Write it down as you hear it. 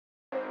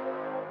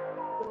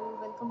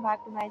welcome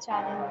back to my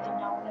channel, and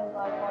now you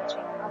are watching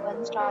a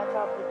one-star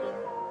property.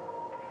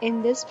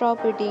 In this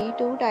property,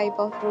 two type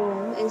of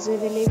room is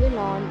available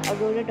on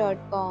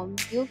agoda.com.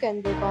 You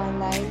can book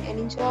online and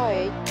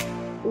enjoy it.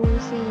 To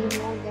see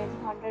more than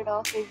 100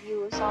 of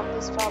reviews of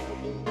this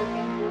property, you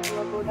can go to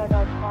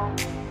agoda.com.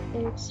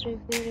 Its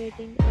review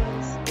rating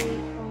is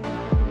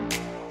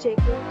 8.1.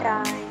 Check-in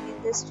time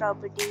in this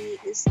property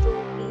is 2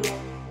 p.m.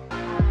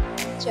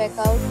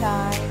 Checkout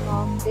time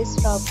of this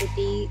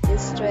property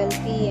is 12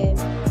 p.m.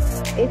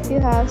 If you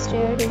have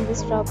stayed in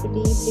this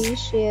property, please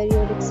share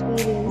your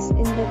experience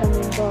in the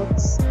comment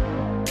box.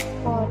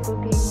 For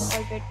booking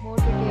or get more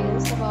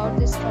details about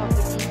this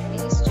property,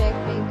 please check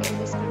link in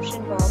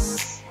description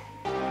box.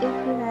 If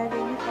you have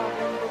any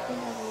problem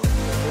booking a room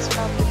in this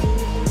property,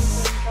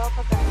 please drop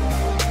a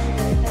comment and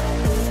let us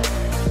know.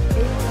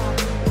 If you are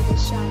new to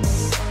this channel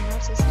or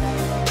not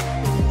subscribed,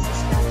 please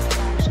subscribe to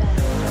our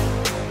channel right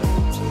now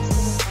and press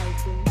the bell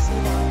icon so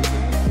that you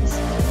don't miss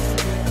any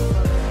video of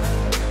our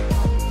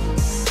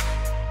properties.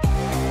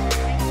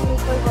 Thank you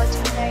for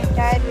watching the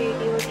entire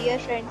video. Dear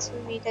friends,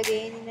 we'll meet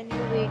again in a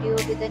new video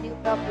with a new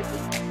property.